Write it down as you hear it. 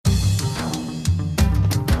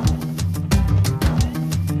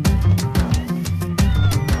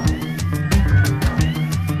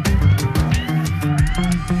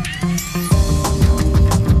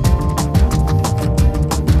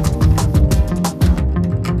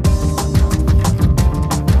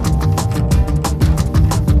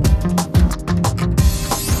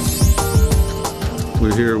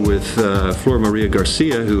with Flora Maria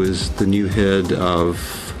Garcia, who is the new head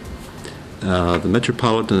of the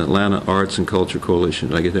Metropolitan Atlanta Arts and Culture Coalition.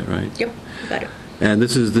 Did I get that right? Yep, you got it. And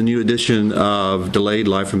this is the new edition of Delayed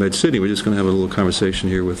Live from Med City. We're just going to have a little conversation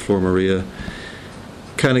here with Flora Maria.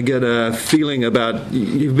 Kind of get a feeling about,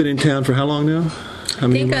 you've been in town for how long now? How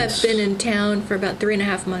many months? I've been in town for about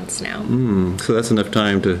 3.5 months now. So that's enough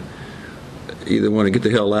time to either want to get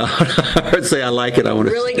the hell out or say I like it. I want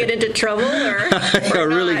to really get into trouble, or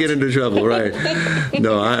really get into trouble, right?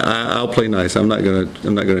 No, I'll play nice. I'm not going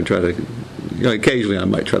to try to. Occasionally, I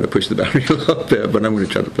might try to push the boundary a little bit, but I'm going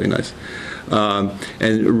to try to play nice.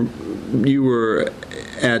 And you were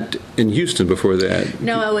in Houston before that.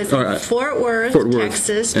 No, I was in Fort Worth,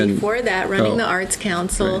 Texas. Before that, running the Arts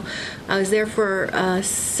Council. Right. I was there for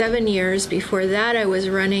 7 years. Before that, I was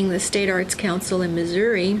running the State Arts Council in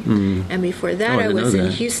Missouri. And before that, I was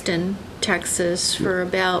in Houston, Texas for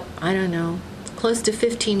about, close to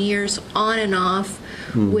 15 years on and off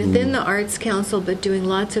within the Arts Council, but doing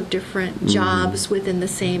lots of different jobs within the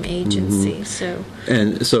same agency. So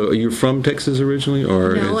you're from Texas originally,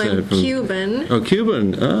 or no? I'm Cuban. Oh,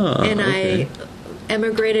 Cuban. And okay. I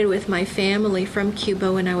emigrated with my family from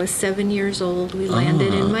Cuba when I was 7 years old. We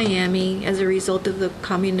landed in Miami as a result of the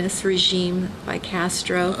communist regime by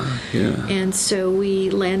Castro. And so we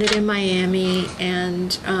landed in Miami,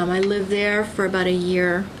 and I lived there for about a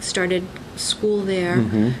year, started school there,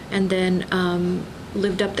 and then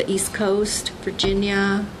lived up the East Coast,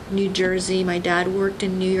 Virginia, New Jersey. My dad worked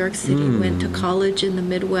in New York City, went to college in the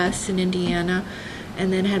Midwest in Indiana,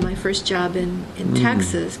 and then had my first job in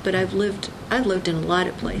Texas. But I've lived in a lot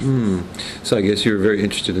of places. So I guess you're very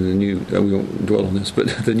interested in the new, we won't dwell on this, but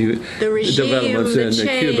the regime, developments in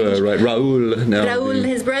Cuba, right? Raul,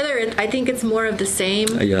 his brother, I think it's more of the same.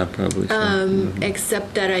 Yeah, probably so.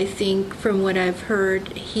 Except that I think from what I've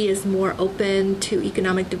heard, he is more open to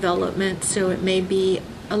economic development, so it may be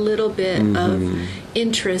a little bit of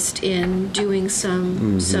interest in doing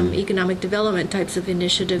some economic development types of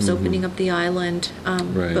initiatives, opening up the island,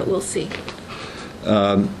 but we'll see.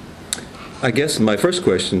 I guess my first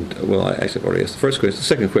question, well, I actually already asked the first question. The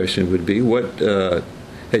second question would be, what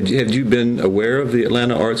had you been aware of the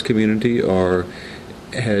Atlanta arts community, or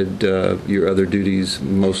had your other duties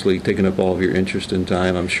mostly taken up all of your interest and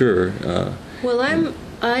time, I'm sure?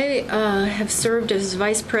 I have served as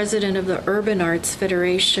vice president of the Urban Arts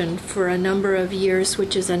Federation for a number of years,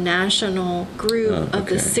 which is a national group of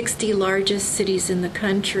the 60 largest cities in the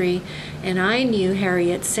country. And I knew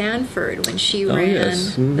Harriet Sanford when she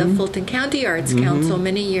ran the Fulton County Arts Council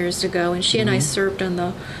many years ago, and she and I served on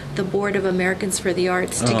the Board of Americans for the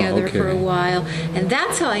Arts together for a while. And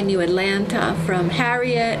that's how I knew Atlanta, from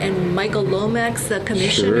Harriet and Michael Lomax, the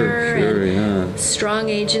commissioner, and strong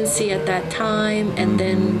agency at that time. And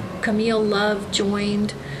then Camille Love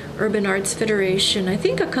joined Urban Arts Federation, I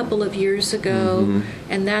think a couple of years ago,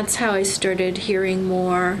 and that's how I started hearing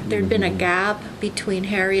more. There'd been a gap between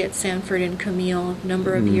Harriet Sanford and Camille a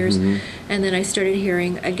number of years, and then I started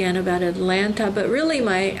hearing again about Atlanta. But really,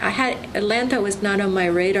 Atlanta was not on my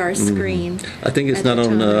radar screen. I think it's not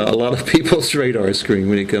on a lot of people's radar screen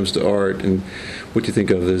when it comes to art and what you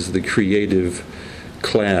think of as the creative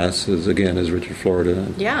class, as Richard Florida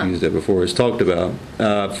used that before, has talked about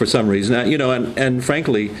for some reason. And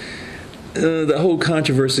frankly, the whole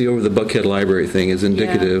controversy over the Buckhead Library thing is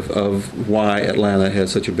indicative of why Atlanta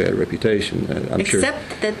has such a bad reputation.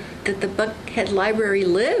 Except that the Buckhead Library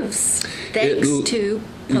lives thanks to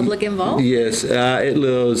public involvement. Yes, it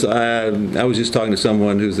lives. I was just talking to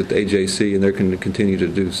someone who's at the AJC, and they're going to continue to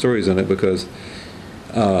do stories on it because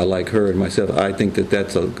like her and myself, I think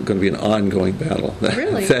that's going to be an ongoing battle.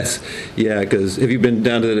 Really? Because have you been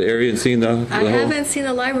down to the area and seen the I haven't seen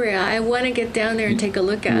the library. I want to get down there and take a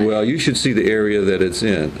look at it. Well, you should see the area that it's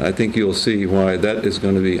in. I think you'll see why that is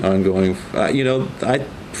going to be ongoing.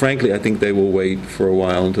 Frankly, I think they will wait for a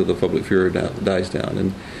while until the public furor dies down,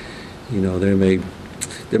 and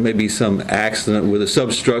there may be some accident with a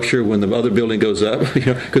substructure when the other building goes up,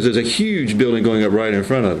 because there's a huge building going up right in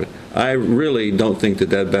front of it. I really don't think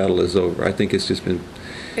that battle is over. I think it's just been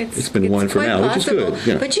won for now, possible. Which is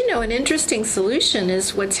good. But an interesting solution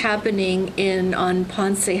is what's happening on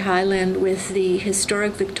Ponce Highland with the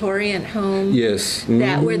historic Victorian home. Yes,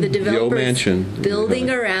 where the developers the old mansion building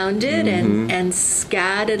around it, and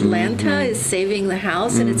SCAD Atlanta is saving the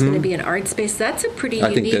house, and it's going to be an art space. That's a pretty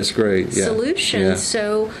unique solution. Yeah.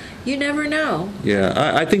 So you never know.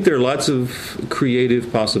 Yeah, I think there are lots of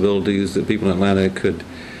creative possibilities that people in Atlanta could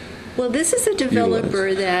Well, this is a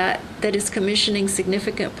developer that is commissioning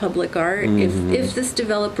significant public art. If this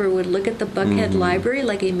developer would look at the Buckhead Library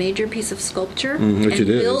like a major piece of sculpture and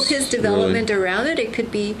build his development around it, it could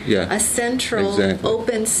be a central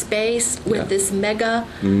open space with this mega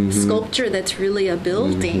sculpture that's really a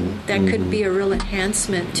building that could be a real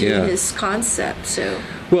enhancement to his concept. So.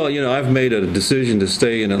 Well, I've made a decision to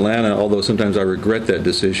stay in Atlanta, although sometimes I regret that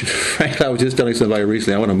decision. I was just telling somebody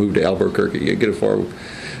recently I want to move to Albuquerque, get as far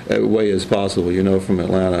away as possible, from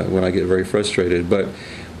Atlanta when I get very frustrated. But,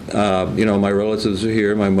 my relatives are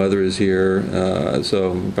here, my mother is here,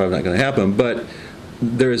 so probably not going to happen. But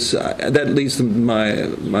that leads to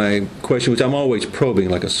my question, which I'm always probing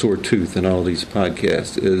like a sore tooth in all these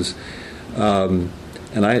podcasts, is,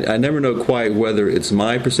 and I never know quite whether it's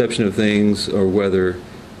my perception of things or whether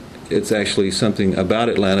it's actually something about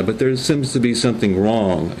Atlanta, but there seems to be something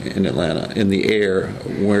wrong in Atlanta, in the air,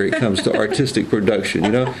 where it comes to artistic production.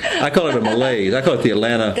 I call it a malaise. I call it the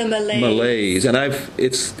Atlanta malaise. And I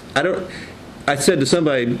said to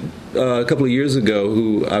somebody a couple of years ago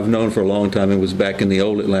who I've known for a long time and was back in the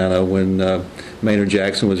old Atlanta when Maynard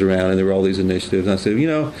Jackson was around and there were all these initiatives. And I said,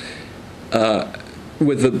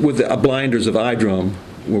 with the blinders of iDrum,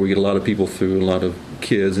 where we get a lot of people through, a lot of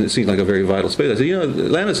kids, and it seems like a very vital space. I said,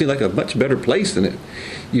 Atlanta seems like a much better place than it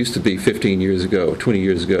used to be 15 years ago, 20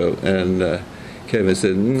 years ago. And Kevin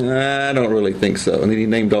said, I don't really think so. And then he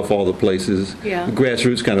named off all the places,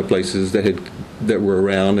 grassroots kind of places that were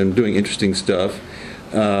around and doing interesting stuff.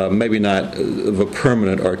 Maybe not of a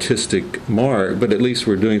permanent artistic mark, but at least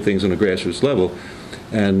we're doing things on a grassroots level.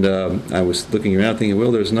 And I was looking around thinking,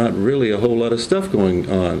 well, there's not really a whole lot of stuff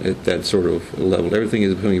going on at that sort of level. Everything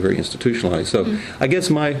is becoming very institutionalized. So I guess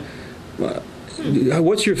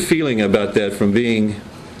what's your feeling about that from being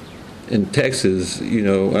in Texas?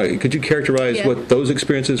 Could you characterize what those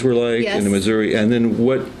experiences were like in Missouri, and then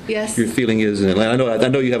what your feeling is in Atlanta? I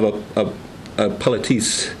know you have a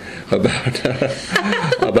politice about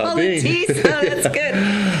being. Politice, that's good.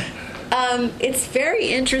 It's very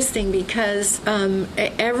interesting because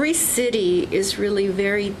every city is really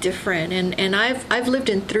very different, and I've lived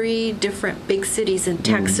in 3 different big cities in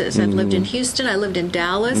Texas. I've lived in Houston, I lived in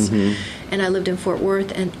Dallas, and I lived in Fort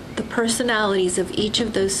Worth, and the personalities of each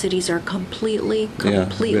of those cities are completely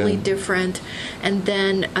different. And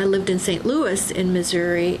then I lived in St. Louis in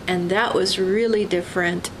Missouri, and that was really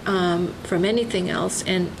different from anything else,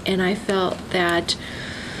 and I felt that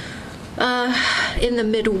in the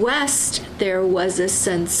Midwest, there was a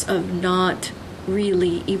sense of not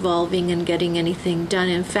really evolving and getting anything done.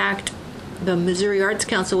 In fact, the Missouri Arts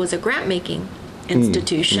Council was a grant-making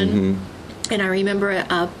institution. And I remember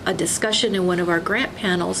a discussion in one of our grant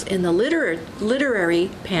panels in the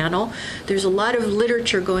literary panel. There's a lot of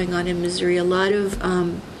literature going on in Missouri, a lot of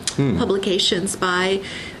publications by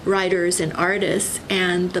writers and artists,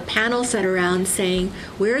 and the panel sat around saying,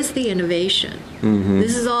 where's the innovation?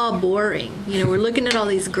 This is all boring. We're looking at all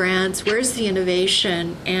these grants. Where's the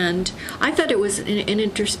innovation? And I thought it was an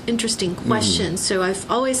interesting question. So I've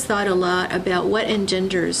always thought a lot about what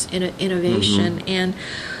engenders innovation. And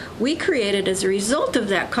we created, as a result of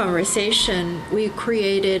that conversation, we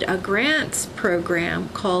created a grants program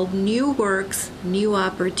called New Works, New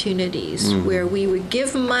Opportunities, where we would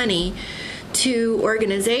give money to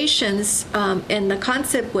organizations, and the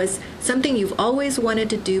concept was something you've always wanted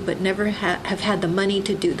to do but never have had the money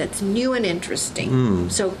to do that's new and interesting.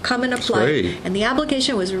 So come and apply. And the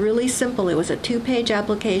application was really simple. It was a 2-page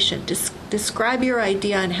application. Describe your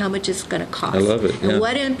idea and how much it's going to cost. I love it. And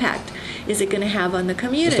what impact is it going to have on the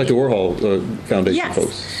community. It's like the Warhol Foundation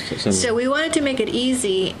folks. So we wanted to make it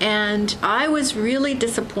easy, and I was really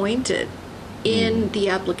disappointed in the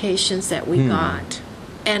applications that we got.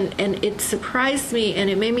 And it surprised me, and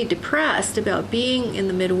it made me depressed about being in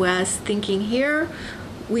the Midwest, thinking here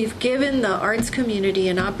we've given the arts community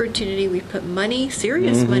an opportunity, we've put money,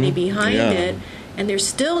 serious money behind it, and they're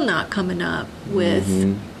still not coming up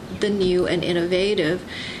with the new and innovative.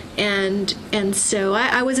 And so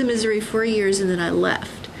I was in Missouri 4 years, and then I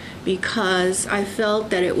left because I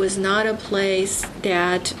felt that it was not a place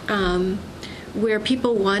that where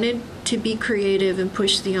people wanted to be creative and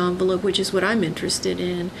push the envelope, which is what I'm interested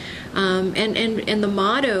in. And the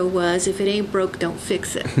motto was, if it ain't broke, don't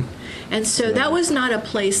fix it. And so that was not a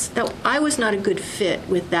place, that I was not a good fit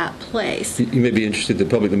with that place. You may be interested, the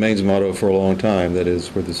public domain's motto for a long time, that is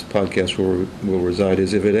where this podcast will reside,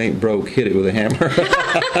 is if it ain't broke, hit it with a hammer.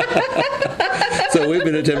 So we've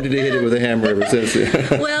been attempting to hit it with a hammer ever since.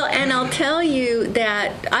 Well, and I'll tell you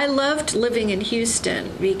that I loved living in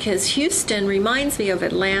Houston because Houston reminds me of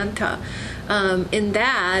Atlanta in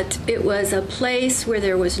that it was a place where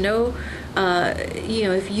there was no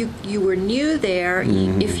if you were new there,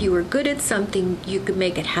 if you were good at something, you could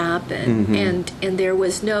make it happen. And there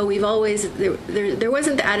was no, there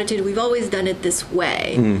wasn't the attitude, we've always done it this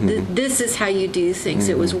way. This is how you do things.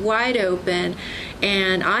 It was wide open.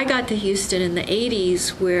 And I got to Houston in the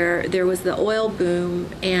 80s where there was the oil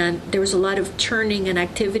boom and there was a lot of churning and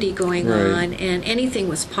activity going on, and anything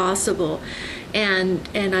was possible. And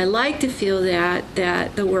I like to feel that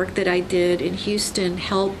the work that I did in Houston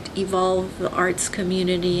helped evolve the arts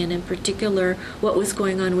community, and in particular what was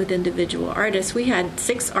going on with individual artists. We had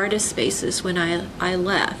 6 artist spaces when I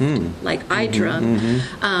left, like IDRA,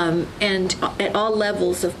 and at all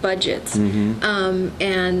levels of budgets. And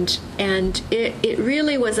it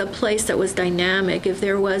really was a place that was dynamic. If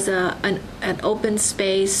there was an open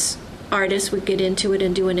space, artists would get into it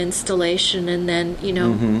and do an installation, and then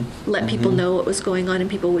let people know what was going on, and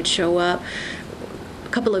people would show up. A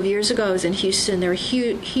couple of years ago I was in Houston. There were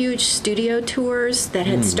huge studio tours that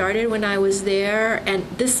had started when I was there, and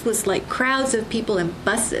this was like crowds of people in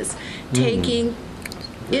buses taking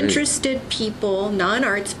interested people,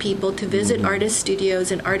 non-arts people, to visit artist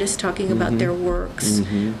studios and artists talking about their works.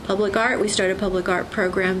 Public art, we started a public art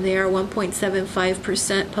program there,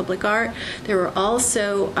 1.75% public art. There were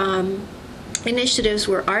also initiatives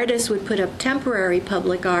where artists would put up temporary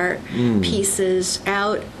public art pieces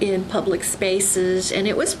out in public spaces, and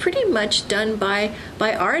it was pretty much done by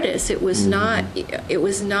artists. It was not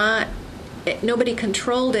nobody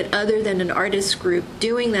controlled it other than an artist group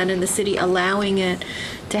doing that in the city, allowing it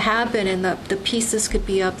to happen, and the pieces could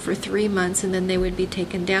be up for 3 months and then they would be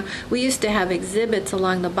taken down. We used to have exhibits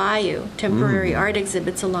along the bayou, temporary art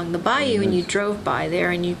exhibits along the bayou, and you drove by there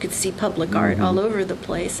and you could see public art all over the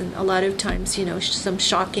place, and a lot of times some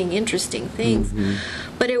shocking, interesting things.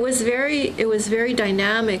 But it was very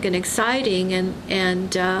dynamic and exciting, and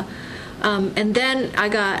then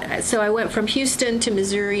I went from Houston to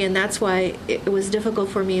Missouri, and that's why it was difficult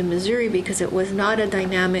for me in Missouri, because it was not a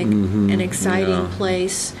dynamic and exciting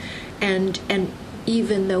place. And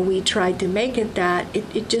even though we tried to make it that,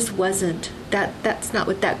 it just wasn't. That's not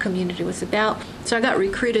what that community was about. So I got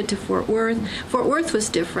recruited to Fort Worth. Fort Worth was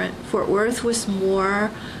different. Fort Worth was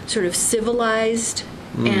more sort of civilized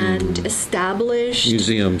and established,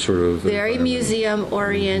 museum sort of, very museum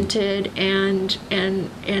oriented, and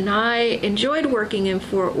I enjoyed working in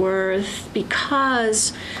Fort Worth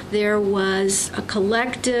because there was a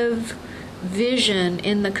collective vision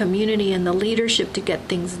in the community and the leadership to get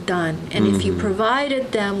things done. And if you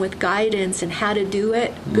provided them with guidance and how to do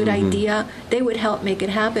it, good idea, they would help make it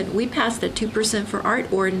happen. We passed a 2% for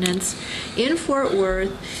art ordinance in Fort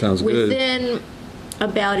Worth. Sounds good. Within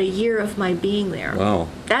about a year of my being there. Wow.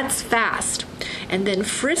 That's fast. And then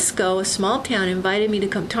Frisco, a small town, invited me to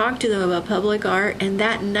come talk to them about public art, and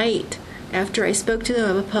that night, after I spoke to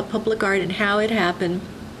them about public art and how it happened,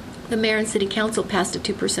 the mayor and city council passed a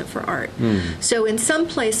 2% for art. So in some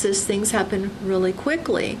places things happen really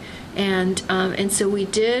quickly, and so we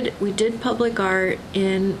did public art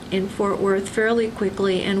in Fort Worth fairly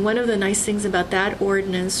quickly. And one of the nice things about that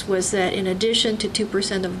ordinance was that in addition to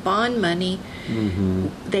 2% of bond money,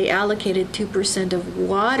 they allocated 2% of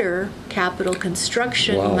water capital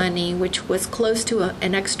construction money, which was close to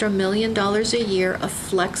an extra $1 million a year of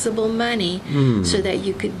flexible money, so that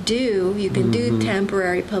you can do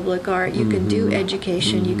temporary public art, you can do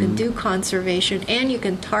education, you can do conservation, and you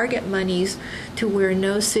can target monies to where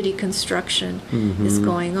no city construction is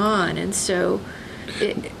going on. And so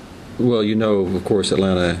of course,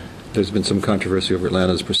 Atlanta, there's been some controversy over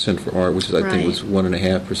Atlanta's percent for art, which is, I think, was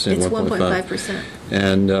 1.5%. It's 1.5%.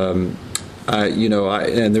 And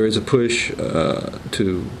and there is a push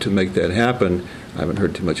to make that happen. I haven't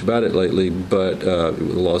heard too much about it lately, but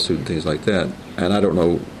with a lawsuit and things like that. And I don't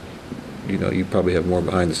know, you probably have more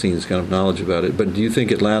behind the scenes kind of knowledge about it. But do you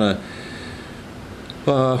think Atlanta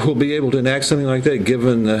will be able to enact something like that,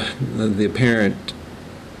 given the apparent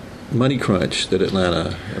money crunch that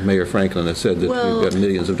Atlanta, Mayor Franklin has said that we've got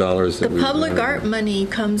millions of dollars? The public art money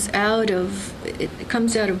comes out of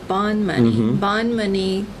bond money. Bond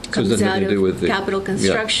money comes out of capital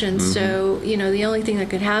construction. So the only thing that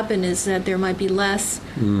could happen is that there might be less.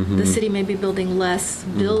 The city may be building less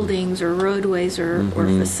buildings or roadways or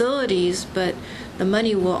facilities, but the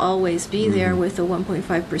money will always be there with the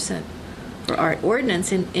 1.5% for art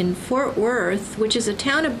ordinance. In Fort Worth, which is a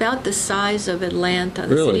town about the size of Atlanta,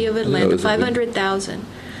 the city of Atlanta, 500,000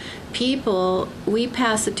 people, we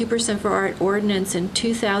passed the 2% for art ordinance in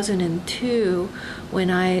 2002. When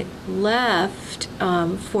I left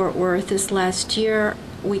Fort Worth this last year,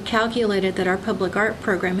 we calculated that our public art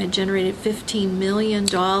program had generated $15 million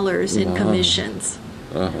in commissions.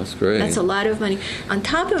 Oh, that's great. That's a lot of money. On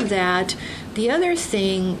top of that, the other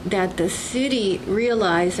thing that the city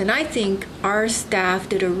realized, and I think our staff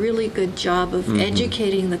did a really good job of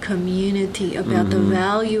educating the community about the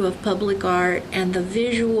value of public art and the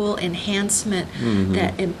visual enhancement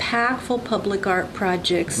that impactful public art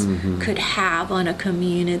projects could have on a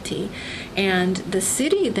community. And the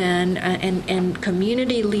city then and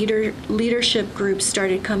community leadership groups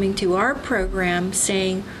started coming to our program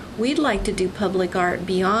saying, we'd like to do public art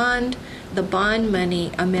beyond the bond money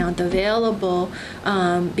amount available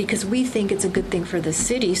because we think it's a good thing for the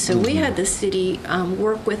city. So we had the city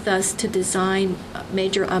work with us to design a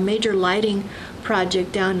major lighting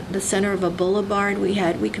project down the center of a boulevard.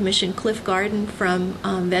 We commissioned Cliff Garden from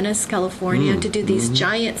Venice, California, to do these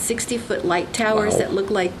giant 60-foot light towers that look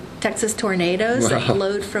like Texas tornadoes that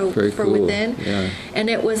glowed for cool. within. Yeah.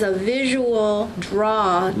 And it was a visual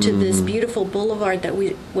draw to this beautiful boulevard that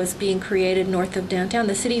was being created north of downtown.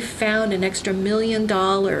 The city found an extra $1 million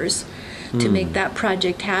to make that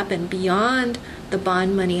project happen beyond the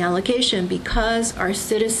bond money allocation because our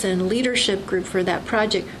citizen leadership group for that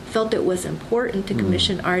project felt it was important to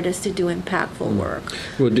commission artists to do impactful work.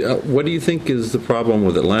 Well, what do you think is the problem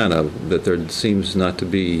with Atlanta that there seems not to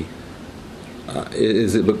be?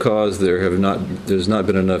 Is it because there's not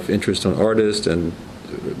been enough interest on artists and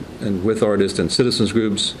with artists and citizens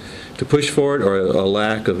groups to push for it, or a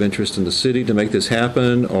lack of interest in the city to make this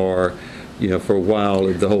happen, or for a while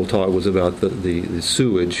the whole talk was about the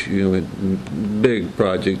sewage, big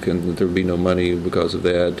project, and there would be no money because of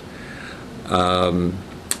that.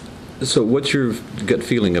 So what's your gut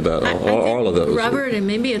feeling about all of those? Robert, and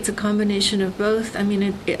maybe it's a combination of both. I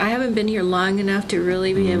mean, I haven't been here long enough to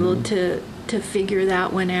really be able to figure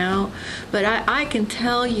that one out. But I can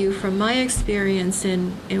tell you from my experience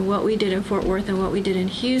in what we did in Fort Worth and what we did in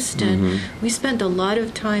Houston, we spent a lot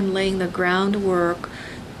of time laying the groundwork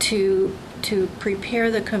to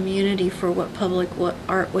prepare the community for what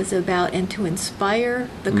art was about and to inspire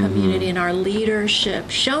the community and our leadership,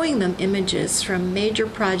 showing them images from major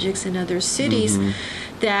projects in other cities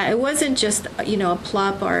that it wasn't just, a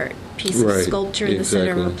plop art piece of sculpture in the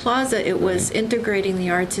center of a plaza. It was integrating the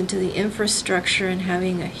arts into the infrastructure and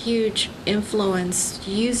having a huge influence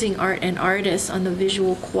using art and artists on the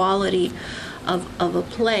visual quality of a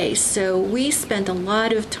place. So we spent a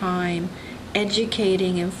lot of time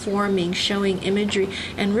educating, informing, showing imagery,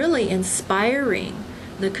 and really inspiring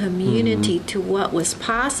the community to what was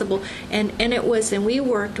possible. And we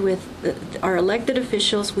worked with our elected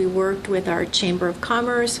officials, we worked with our Chamber of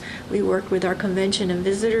Commerce, we worked with our Convention and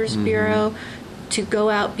Visitors Bureau to go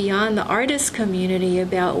out beyond the artist community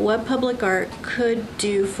about what public art could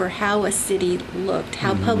do for how a city looked,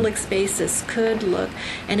 how public spaces could look.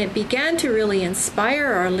 And it began to really inspire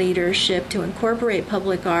our leadership to incorporate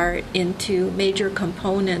public art into major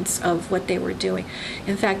components of what they were doing.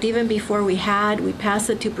 In fact, even before we passed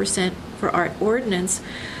the 2% for art ordinance,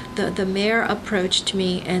 the mayor approached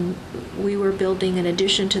me, and we were building an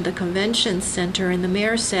addition to the convention center, and the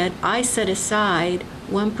mayor said, I set aside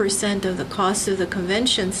 1% of the cost of the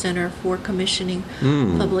convention center for commissioning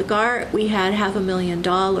public art. We had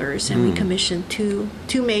 $500,000, and we commissioned two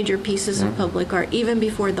major pieces of public art even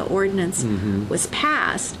before the ordinance was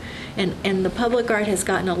passed. And the public art has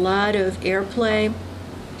gotten a lot of airplay.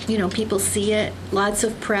 People see it, lots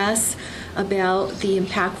of press about the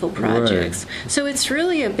impactful projects. Right. So it's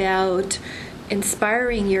really about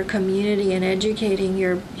inspiring your community and educating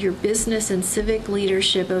your business and civic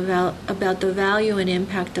leadership about the value and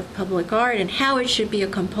impact of public art and how it should be a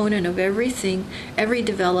component of everything, every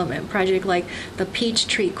development project. Like the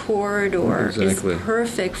Peachtree Corridor is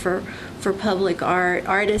perfect for public art,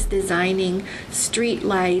 artists designing street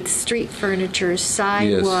lights, street furniture,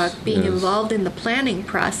 sidewalk, being involved in the planning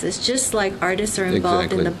process, just like artists are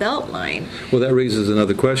involved in the Beltline. Well, that raises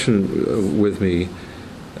another question with me.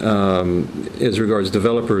 As regards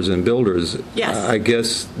developers and builders, I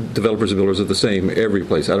guess developers and builders are the same every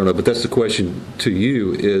place. I don't know, but that's the question to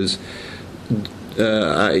you is,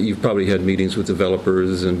 you've probably had meetings with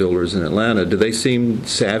developers and builders in Atlanta. Do they seem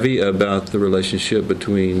savvy about the relationship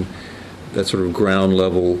between that sort of ground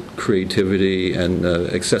level creativity and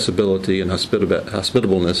accessibility and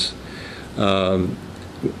hospitableness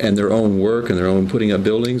and their own work and their own putting up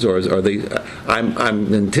buildings, or are they?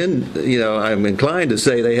 I'm inclined to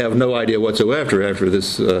say they have no idea whatsoever after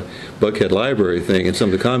this Buckhead Library thing and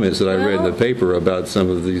some of the comments that I read in the paper about some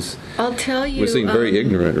of these. I'll tell you, we seem very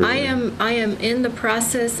ignorant. Really. I am in the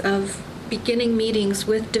process of beginning meetings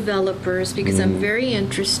with developers because I'm very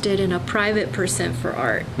interested in a private percent for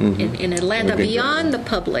art in Atlanta beyond the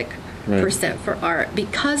public percent for art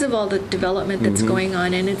because of all the development that's going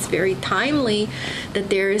on. And it's very timely that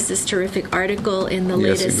there is this terrific article in the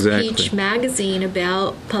latest Peach magazine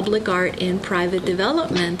about public art in private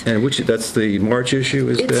development. And that's the March issue,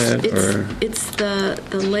 It's the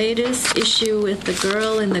latest issue with the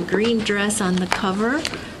girl in the green dress on the cover,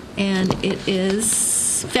 and it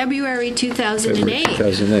is February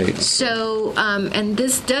 2008. So, and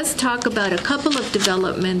this does talk about a couple of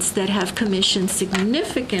developments that have commissioned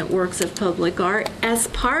significant works of public art as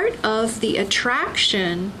part of the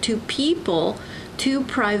attraction to people to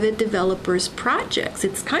private developers' projects.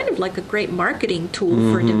 It's kind of like a great marketing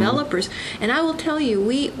tool for developers. And I will tell you,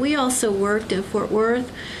 we also worked in Fort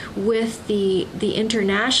Worth with the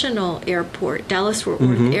international airport, Dallas-Fort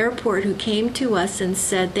Worth Airport, who came to us and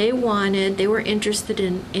said they were interested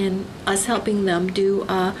in us helping them do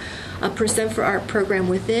a Percent for Art program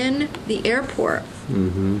within the airport.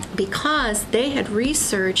 Because they had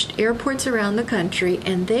researched airports around the country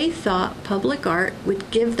and they thought public art would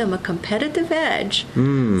give them a competitive edge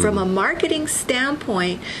from a marketing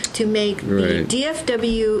standpoint to make the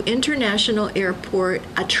DFW International Airport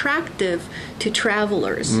attractive to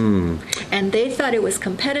travelers. And they thought it was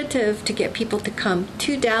competitive to get people to come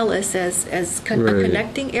to Dallas as a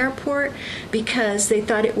connecting airport because they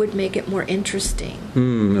thought it would make it more interesting.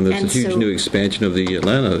 And there's a huge new expansion of the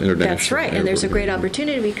Atlanta International That's right, Airport. And there's a great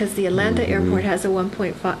opportunity because the Atlanta airport has a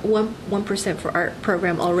 1% for art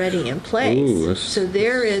program already in place. Ooh, so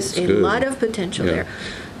there is a lot of potential there.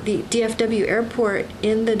 The DFW airport,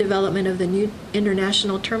 in the development of the new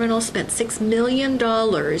international terminal, spent $6 million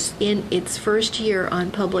in its first year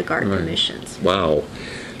on public art commissions. Wow.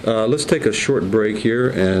 Let's take a short break here,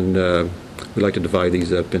 and we'd like to divide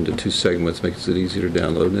these up into two segments, makes it easier to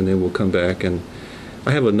download, and then we'll come back. And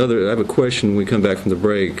I have a question when we come back from the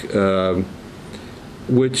break.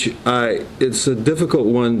 It's a difficult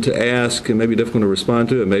one to ask and maybe difficult to respond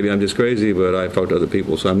to, and maybe I'm just crazy, but I've talked to other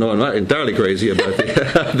people, so I'm not entirely crazy about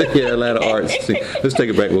the Atlanta arts scene. Let's take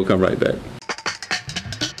a break. We'll come right back.